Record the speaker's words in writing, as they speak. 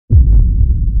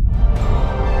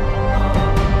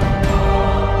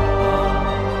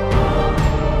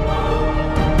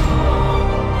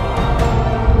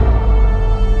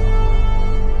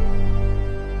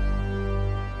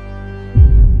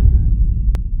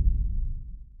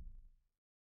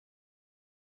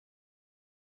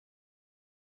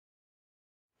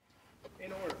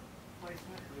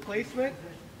placement,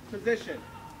 position.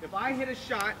 If I hit a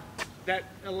shot that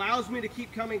allows me to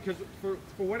keep coming, because for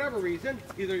whatever reason,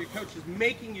 either your coach is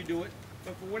making you do it,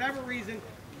 but for whatever reason,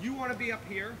 you want to be up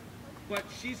here, but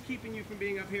she's keeping you from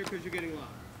being up here because you're getting low.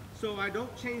 So I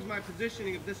don't change my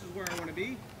positioning if this is where I want to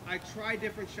be. I try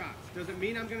different shots. Does it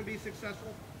mean I'm going to be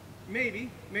successful? Maybe,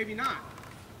 maybe not.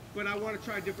 But I want to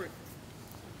try different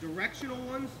directional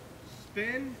ones,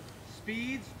 spin,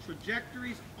 speeds,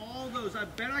 trajectories, all those. I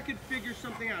bet I could figure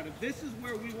something out. If this is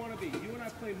where we want to be, you and I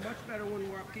play much better when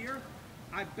we're up here.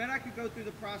 I bet I could go through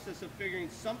the process of figuring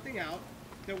something out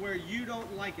that where you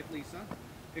don't like it, Lisa.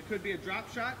 It could be a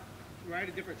drop shot, right?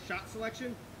 A different shot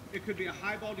selection. It could be a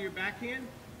high ball to your backhand.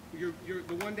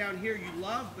 The one down here you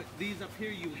love, but these up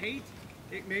here you hate.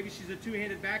 Maybe she's a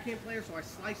two-handed backhand player, so I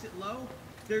slice it low.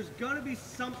 There's going to be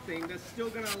something that's still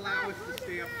going to allow us to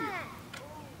stay up here.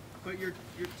 But your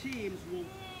teams will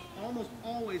almost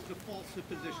always default to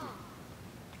positioning.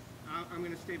 I'm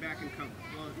going to stay back and cover.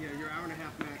 Well, yeah, your hour and a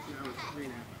half match now is 3.5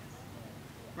 hours.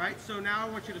 Right? So now I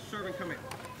want you to serve and come in.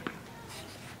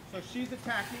 So she's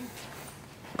attacking.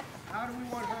 How do we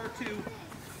want her to?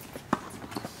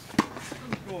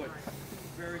 Good.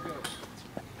 Very good.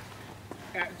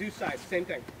 Do side, same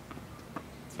thing.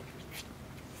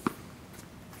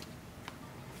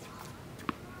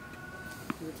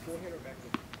 Forehand or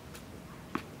backhand?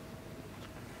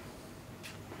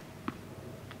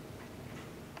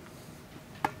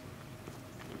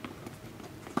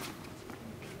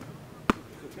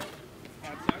 Okay.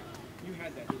 Outside. You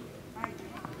had that, didn't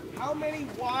you? How many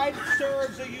wide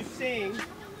serves are you seeing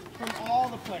from all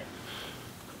the players?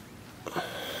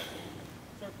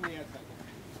 Serve from the outside.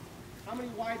 How many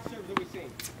wide serves are we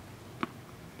seeing?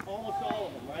 Almost all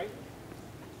of them, right?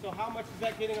 So how much is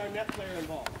that getting our net player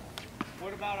involved?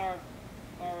 What about our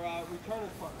returners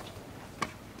partner?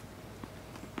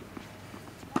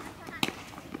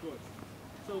 Good.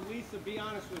 So Lisa, be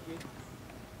honest with me.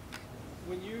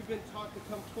 When you've been taught to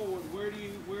come forward, where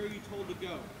are you told to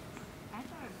go? I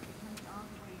thought it comes all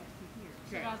the way up to here.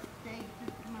 Okay. Should I stay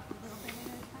just come up a little bit at a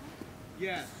time?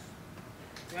 Yes.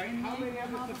 Right? And How then many of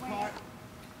come us all have the way taught? up?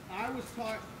 I was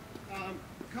taught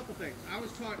a couple things. I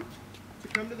was taught to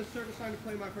come to the service line to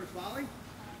play my first volley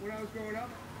when I was growing up,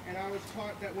 and I was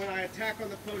taught that when I attack on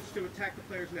the post to attack the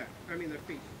player's neck, their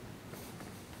feet.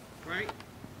 Right?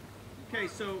 Okay,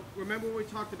 so remember what we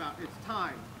talked about. It's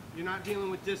time. You're not dealing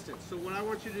with distance. So what I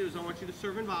want you to do is I want you to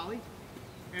serve and volley,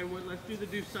 and let's do the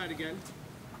deuce side again.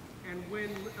 And when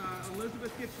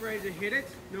Elizabeth gets ready to hit it,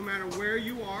 no matter where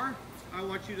you are, I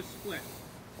want you to split.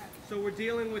 So we're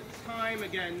dealing with time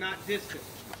again, not distance.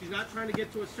 She's not trying to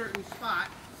get to a certain spot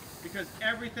because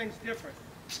everything's different.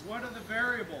 What are the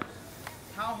variables?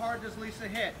 How hard does Lisa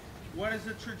hit? What is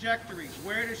the trajectory?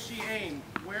 Where does she aim?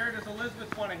 Where does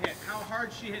Elizabeth want to hit? How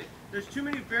hard she hit? There's too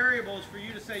many variables for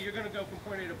you to say you're going to go from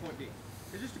point A to point B.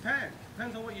 It just depends.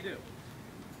 Depends on what you do.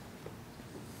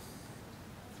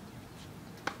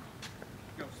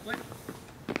 Go, split.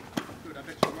 Good, I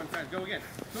bet you can run fast. Go again.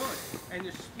 Good. And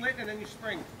you split and then you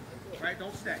spring. Right?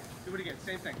 Don't stay. Do it again.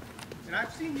 Same thing. And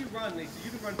I've seen you run, Lisa.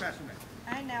 You can run faster than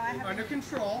that. I know. I have Under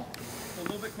control, so a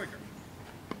little bit quicker.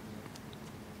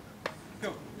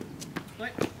 Go.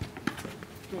 Split.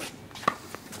 Good.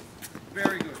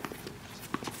 Very good.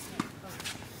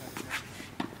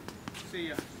 See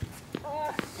ya.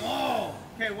 Oh!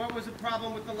 Okay, what was the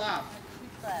problem with the lob?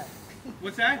 too slow.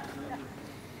 What's that?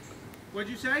 What'd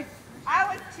you say?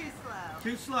 I was too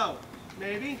slow. Too slow.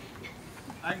 Maybe.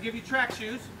 I can give you track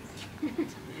shoes.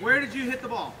 Where did you hit the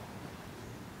ball?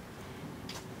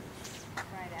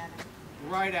 Right at him.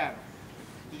 Right at him.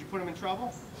 Did you put him in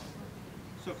trouble?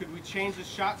 So could we change the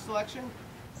shot selection?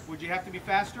 Would you have to be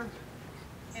faster?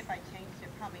 If I changed it,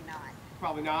 probably not.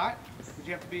 Probably not. Would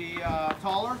you have to be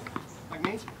taller, like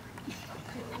me?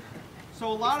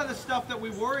 So a lot of the stuff that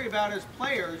we worry about as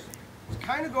players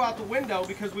kind of go out the window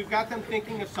because we've got them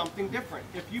thinking of something different.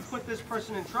 If you put this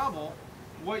person in trouble,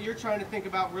 what you're trying to think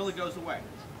about really goes away.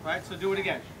 Right? So do it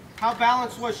again. How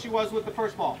balanced was she with the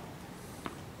first ball?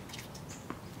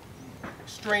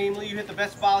 Extremely. You hit the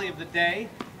best volley of the day.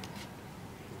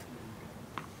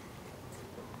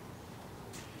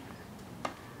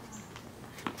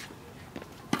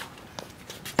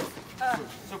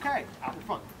 It's okay. Out in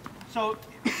front. So,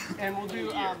 and we'll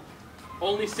do...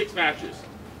 Only 6 matches.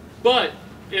 But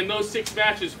in those 6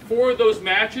 matches, 4 of those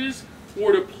matches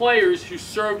were to players who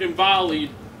served and volleyed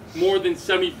more than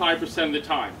 75% of the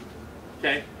time.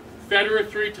 Okay? Federer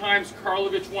 3 times,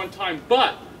 Karlovic 1 time.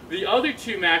 But the other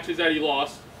 2 matches that he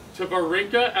lost, to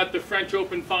Wawrinka at the French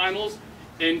Open Finals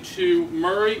and to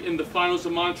Murray in the finals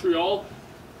of Montreal,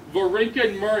 Wawrinka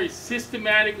and Murray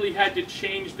systematically had to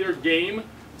change their game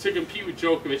to compete with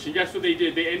Djokovic. And guess what they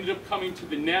did? They ended up coming to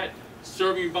the net,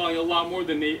 serving and volleying a lot more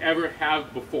than they ever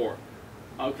have before.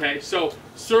 Okay, so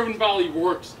serve and volley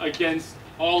works against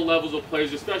all levels of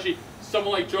players, especially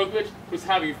someone like Djokovic was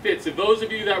having fits. If those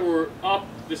of you that were up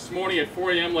this morning at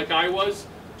 4 a.m. like I was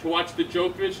to watch the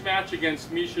Djokovic match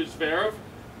against Misha Zverev,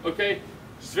 okay,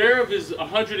 Zverev is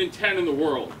 110 in the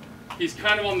world. He's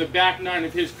kind of on the back nine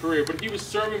of his career, but he was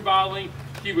serving, volleying,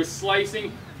 he was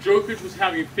slicing. Djokovic was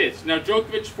having fits. Now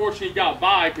Djokovic fortunately got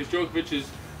by because Djokovic is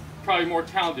probably a more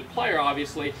talented player,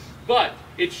 obviously, but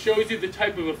it shows you the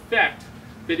type of effect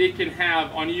that it can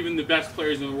have on even the best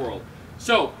players in the world.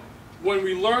 So when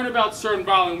we learn about serve and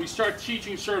volley and we start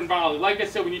teaching serve and volley, like I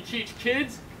said, when you teach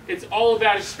kids, it's all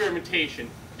about experimentation.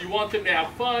 You want them to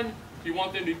have fun, you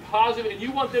want them to be positive, and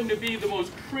you want them to be the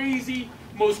most crazy,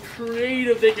 most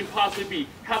creative they can possibly be.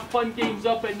 Have fun games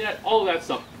up at net, all of that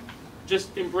stuff.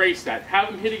 Just embrace that.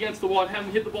 Have them hit against the wall, have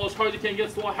them hit the ball as hard as they can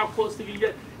against the wall, how close they can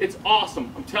get. It's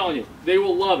awesome, I'm telling you. They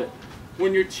will love it.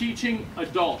 When you're teaching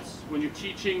adults, when you're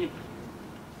teaching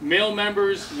male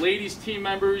members, ladies team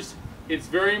members, it's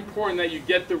very important that you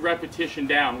get the repetition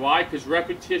down. Why? Because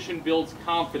repetition builds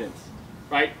confidence,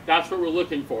 right? That's what we're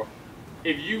looking for.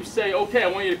 If you say, okay,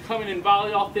 I want you to come in and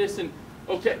volley off this, and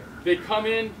okay, they come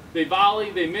in, they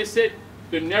volley, they miss it,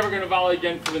 they're never going to volley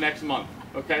again for the next month,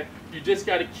 okay? You just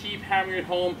got to keep hammering it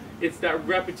home. It's that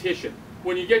repetition.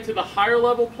 When you get to the higher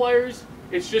level players,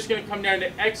 it's just going to come down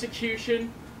to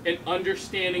execution and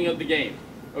understanding of the game,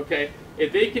 okay?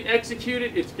 If they can execute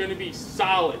it, it's going to be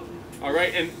solid, all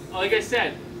right? And like I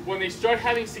said, when they start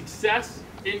having success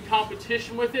in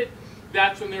competition with it,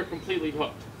 that's when they're completely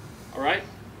hooked, all right?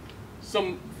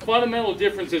 Some fundamental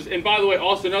differences, and by the way,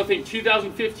 also another thing,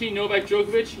 2015, Novak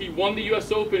Djokovic, he won the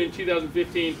US Open in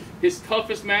 2015. His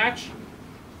toughest match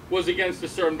was against a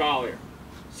certain volleyer.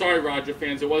 Sorry, Roger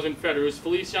fans, it wasn't Federer, it was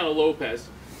Feliciano Lopez.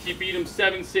 He beat him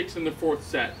 7-6 in the fourth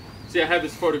set. See, I have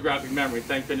this photographic memory,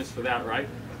 thank goodness for that, right?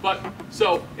 But,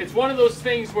 so, it's one of those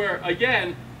things where,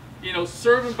 again, you know,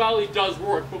 serve and volley does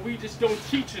work, but we just don't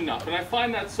teach enough. And I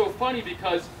find that so funny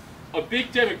because a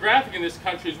big demographic in this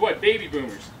country is what? Baby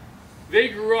boomers. They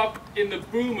grew up in the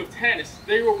boom of tennis.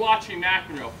 They were watching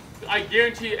McEnroe. I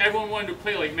guarantee you everyone wanted to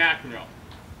play like McEnroe.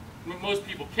 Most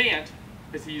people can't,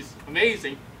 because he's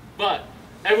amazing, but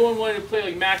everyone wanted to play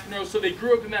like McEnroe, so they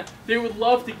grew up in that. They would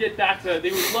love to get back to that.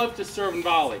 They would love to serve and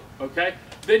volley, okay?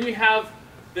 Then you have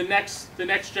the next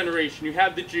generation. You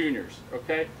have the juniors,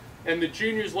 okay? And the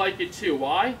juniors like it too.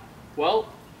 Why? Well,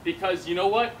 because you know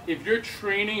what? If you're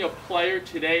training a player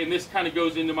today, and this kind of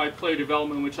goes into my player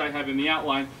development, which I have in the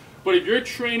outline, but if you're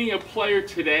training a player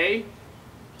today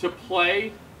to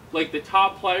play like the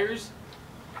top players,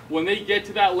 when they get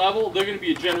to that level, they're going to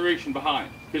be a generation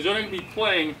behind because they're not going to be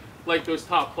playing like those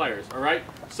top players, all right?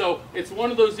 So it's one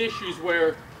of those issues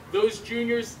where those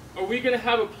juniors, are we going to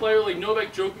have a player like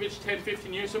Novak Djokovic 10,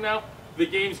 15 years from now? The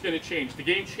game's going to change. The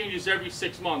game changes every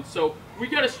 6 months. So we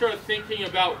got to start thinking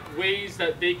about ways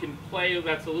that they can play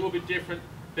that's a little bit different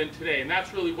than today, and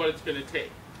that's really what it's going to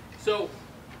take. So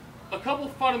a couple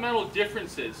fundamental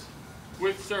differences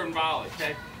with serve and volley,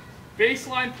 okay?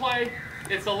 Baseline play,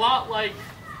 it's a lot like,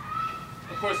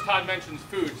 of course Todd mentions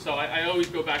food, so I always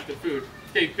go back to food.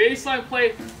 Okay, baseline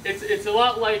play, it's a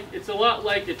lot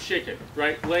like a chicken,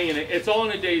 right? Laying it. It's all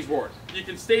in a day's work. You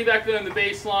can stay back there on the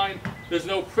baseline, there's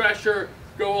no pressure,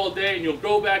 go all day, and you'll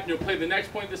go back and you'll play the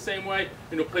next point the same way,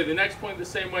 and you'll play the next point the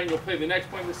same way, and you'll play the next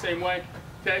point the same way.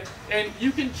 Okay, and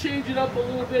you can change it up a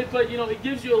little bit, but you know, it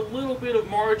gives you a little bit of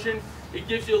margin, it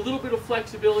gives you a little bit of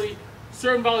flexibility.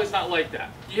 Serve and volley is not like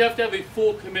that. You have to have a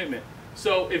full commitment.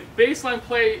 So if baseline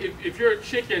play, if you're a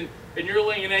chicken and you're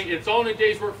laying an egg, it's all in a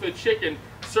day's work for the chicken.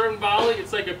 Serve and volley,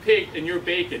 it's like a pig and you're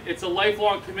bacon. It's a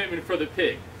lifelong commitment for the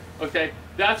pig. Okay,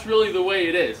 that's really the way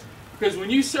it is. Because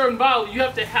when you serve and volley, you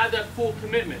have to have that full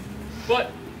commitment.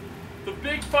 But the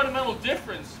big fundamental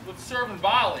difference with serve and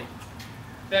volley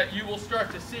that you will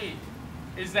start to see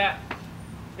is that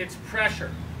it's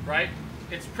pressure, right?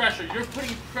 It's pressure. You're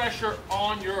putting pressure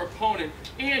on your opponent,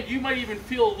 and you might even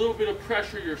feel a little bit of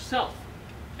pressure yourself.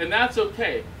 And that's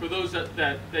okay for those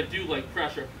that do like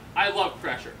pressure. I love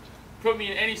pressure. Put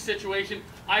me in any situation.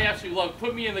 I absolutely love it.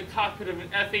 Put me in the cockpit of an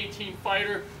F-18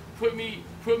 fighter. Put me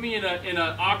in an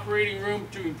operating room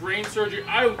doing brain surgery.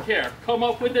 I don't care. Come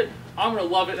up with it. I'm going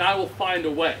to love it, and I will find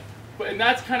a way. And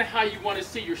that's kind of how you want to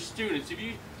see your students. If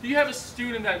you have a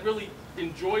student that really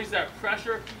enjoys that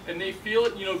pressure and they feel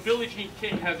it, you know, Billie Jean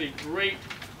King has a great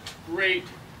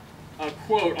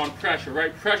quote on pressure,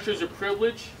 right? Pressure is a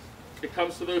privilege. It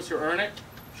comes to those who earn it.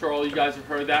 I'm sure all you guys have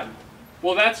heard that.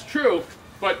 Well, that's true,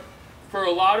 but for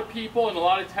a lot of people and a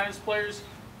lot of tennis players,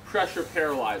 pressure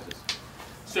paralyzes.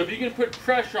 So if you can put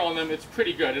pressure on them, it's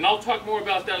pretty good. And I'll talk more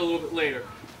about that a little bit later.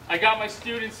 I got my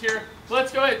students here.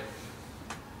 Let's go ahead.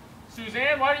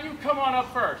 Suzanne, why don't you come on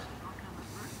up first?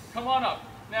 Come on up.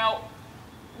 Now,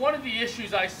 one of the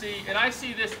issues I see, and I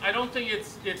see this, I don't think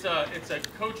it's a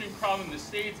coaching problem in the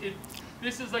States.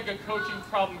 This is like a coaching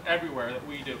problem everywhere that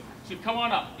we do. So come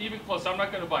on up, even closer. I'm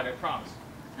not going to bite, I promise.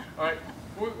 All right,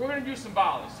 we're going to do some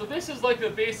volleys. So this is like the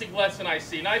basic lesson I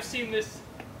see, and I've seen this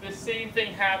same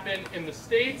thing happen in the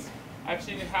States. I've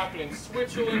seen it happen in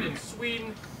Switzerland, in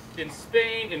Sweden, in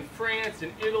Spain, in France,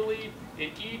 in Italy, in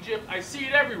Egypt. I see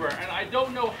it everywhere, and I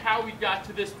don't know how we got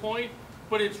to this point,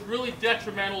 but it's really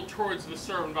detrimental towards the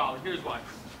serve and volley. Here's why.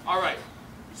 All right,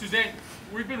 Suzanne,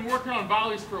 we've been working on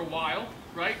volleys for a while,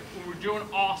 right? We're doing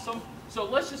awesome. So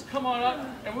let's just come on up,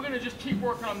 and we're going to just keep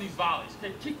working on these volleys.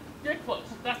 Okay, get close.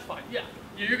 That's fine. Yeah,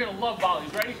 you're going to love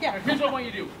volleys. Ready? Yeah. Now, here's what I want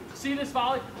you to do. See this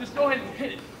volley? Just go ahead and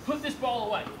hit it. Put this ball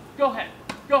away. Go ahead.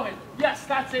 Go ahead. Yes,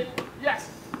 that's it. Yes.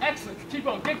 Excellent. Keep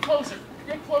going. Get closer.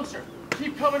 Get closer.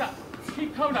 Keep coming up.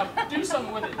 Keep coming up. Do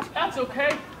something with it. That's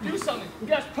okay. Do something.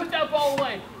 Yes, put that ball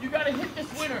away. You got to hit this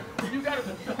winner. You got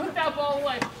to put that ball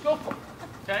away. Go for it.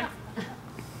 Okay?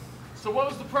 So what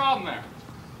was the problem there?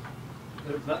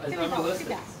 It's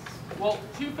unrealistic. Well,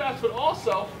 too fast, but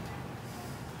also,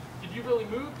 did you really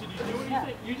move? Did you do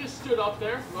anything? You just stood up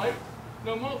there, right?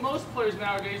 No, most players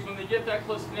nowadays, when they get that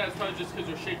close to the net, it's probably just because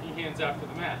they're shaking hands after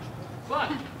the match.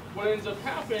 But what ends up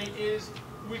happening is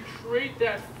we create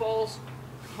that false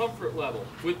comfort level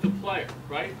with the player,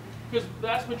 right? Because the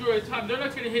vast majority of the time, they're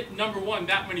not going to hit number one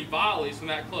that many volleys from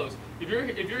that close. If you're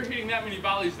hitting that many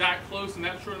volleys that close in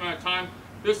that short amount of time,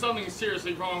 there's something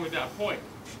seriously wrong with that point.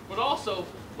 But also,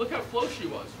 look how close she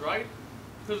was, right?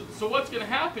 So what's going to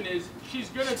happen is she's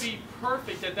going to be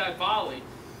perfect at that volley,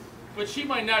 but she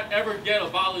might not ever get a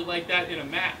volley like that in a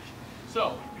match.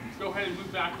 So let's go ahead and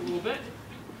move back a little bit.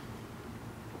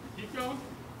 Keep going.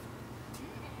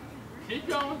 Keep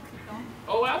going.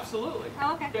 Oh, absolutely.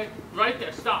 Oh, okay. Okay, right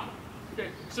there. Stop. Okay.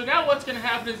 So now what's going to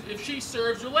happen is if she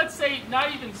serves, or let's say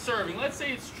not even serving, let's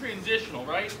say it's transitional,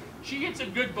 right? She hits a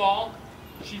good ball.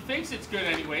 She thinks it's good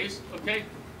anyways, okay?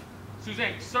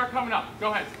 Suzanne, start coming up.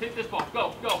 Go ahead, hit this ball.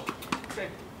 Go, go. Okay,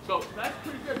 so that's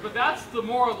pretty good, but that's the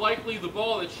more likely the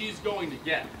ball that she's going to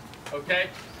get, okay?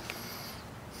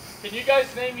 Can you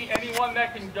guys name me anyone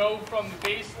that can go from the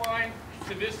baseline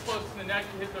to this close to the net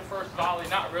to hit their first volley?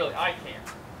 Not really, I can't.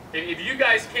 If you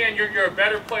guys can, you're a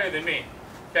better player than me,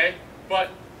 okay? But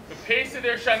the pace of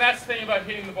their shot, and that's the thing about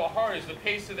hitting the ball hard, is the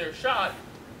pace of their shot,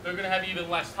 they're going to have even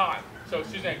less time. So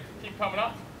Suzanne, keep coming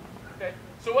up. Okay.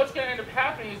 So what's going to end up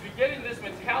happening is we get into this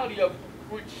mentality of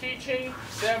we're teaching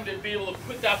them to be able to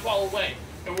put that ball away,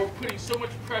 and we're putting so much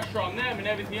pressure on them and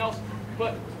everything else.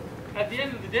 But at the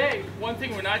end of the day, one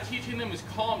thing we're not teaching them is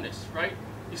calmness, right?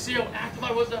 You see how active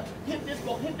I was to hit this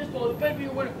ball, it better be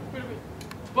a winner.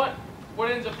 But what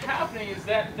ends up happening is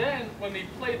that then when they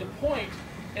play the point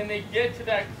and they get to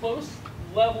that close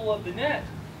level of the net,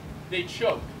 they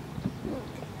choke.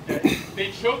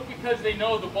 They choke because they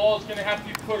know the ball is going to have to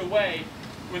be put away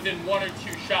within one or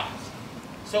two shots.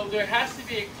 So there has to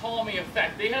be a calming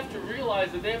effect. They have to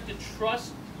realize that they have to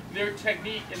trust their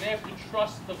technique and they have to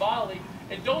trust the volley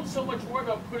and don't so much worry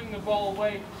about putting the ball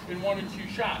away in one or two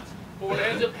shots. But what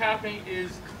ends up happening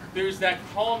is there's that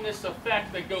calmness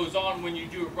effect that goes on when you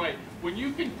do it right. When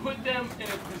you can put them in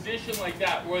a position like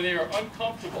that where they are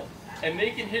uncomfortable and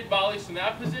they can hit volleys from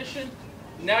that position,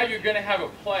 now you're going to have a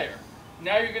player.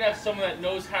 Now you're going to have someone that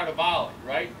knows how to volley,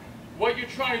 right? What you're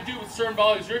trying to do with certain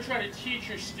volleys, you're trying to teach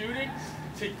your student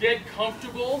to get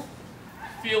comfortable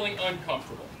feeling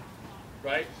uncomfortable,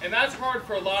 right? And that's hard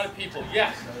for a lot of people.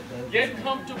 Yes, get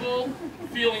comfortable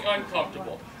feeling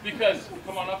uncomfortable. Because,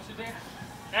 come on up, Suzanne.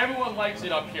 Everyone likes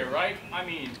it up here, right? I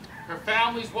mean, her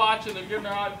family's watching, they're giving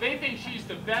her on. They think she's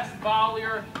the best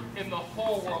volleyer in the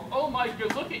whole world. Oh my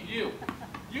God, look at you.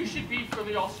 You should be for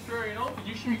the Australian Open.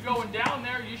 You should be going down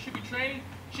there. You should be training.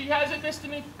 She hasn't missed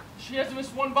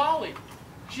one volley.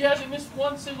 She hasn't missed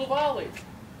one single volley.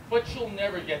 But she'll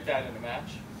never get that in a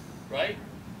match, right?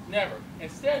 Never.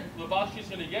 Instead, the volley she's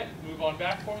going to get, move on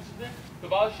back for me, Suzanne. The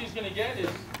volley she's going to get is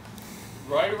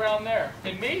right around there.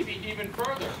 And maybe even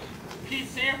further. Pete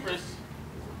Sampras,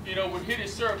 would hit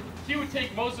his serve. He would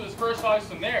take most of his first volleys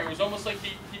from there. It was almost like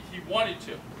he wanted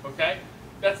to, okay?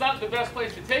 That's not the best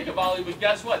place to take a volley, but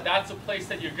guess what? That's a place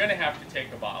that you're going to have to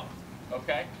take a volley,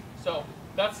 okay? So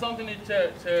that's something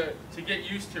to get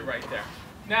used to right there.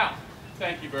 Now,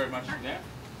 thank you very much for that.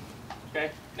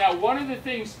 Okay. Now, one of the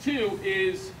things, too,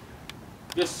 is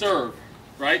the serve,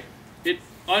 right?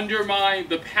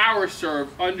 The power serve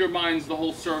undermines the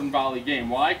whole serve and volley game.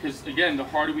 Why? Because, again, the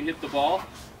harder we hit the ball,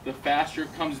 the faster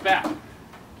it comes back.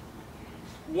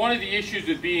 One of the issues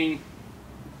with being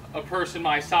a person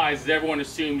my size is everyone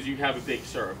assumes you have a big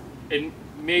serve. And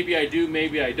maybe I do,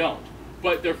 maybe I don't.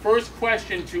 But the first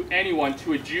question to anyone,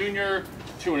 to a junior,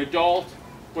 to an adult,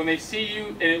 when they see you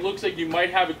and it looks like you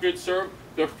might have a good serve,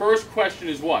 their first question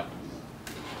is what?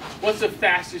 What's the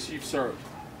fastest you've served,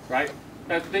 right?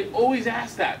 They always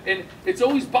ask that, and it's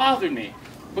always bothered me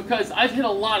because I've hit a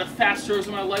lot of fast serves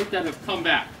in my life that have come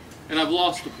back, and I've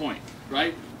lost the point,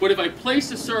 right? But if I place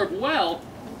the serve well,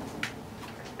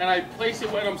 and I place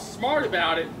it when I'm smart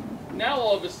about it, now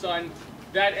all of a sudden,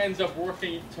 that ends up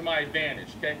working to my advantage,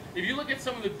 okay? If you look at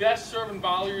some of the best serving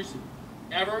volleyers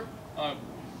ever,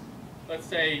 let's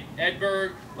say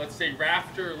Edberg, let's say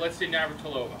Rafter, let's say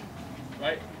Navratilova,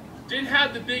 right? Didn't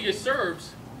have the biggest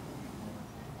serves,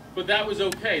 but that was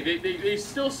okay. They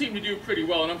still seem to do pretty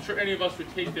well, and I'm sure any of us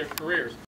would take their careers.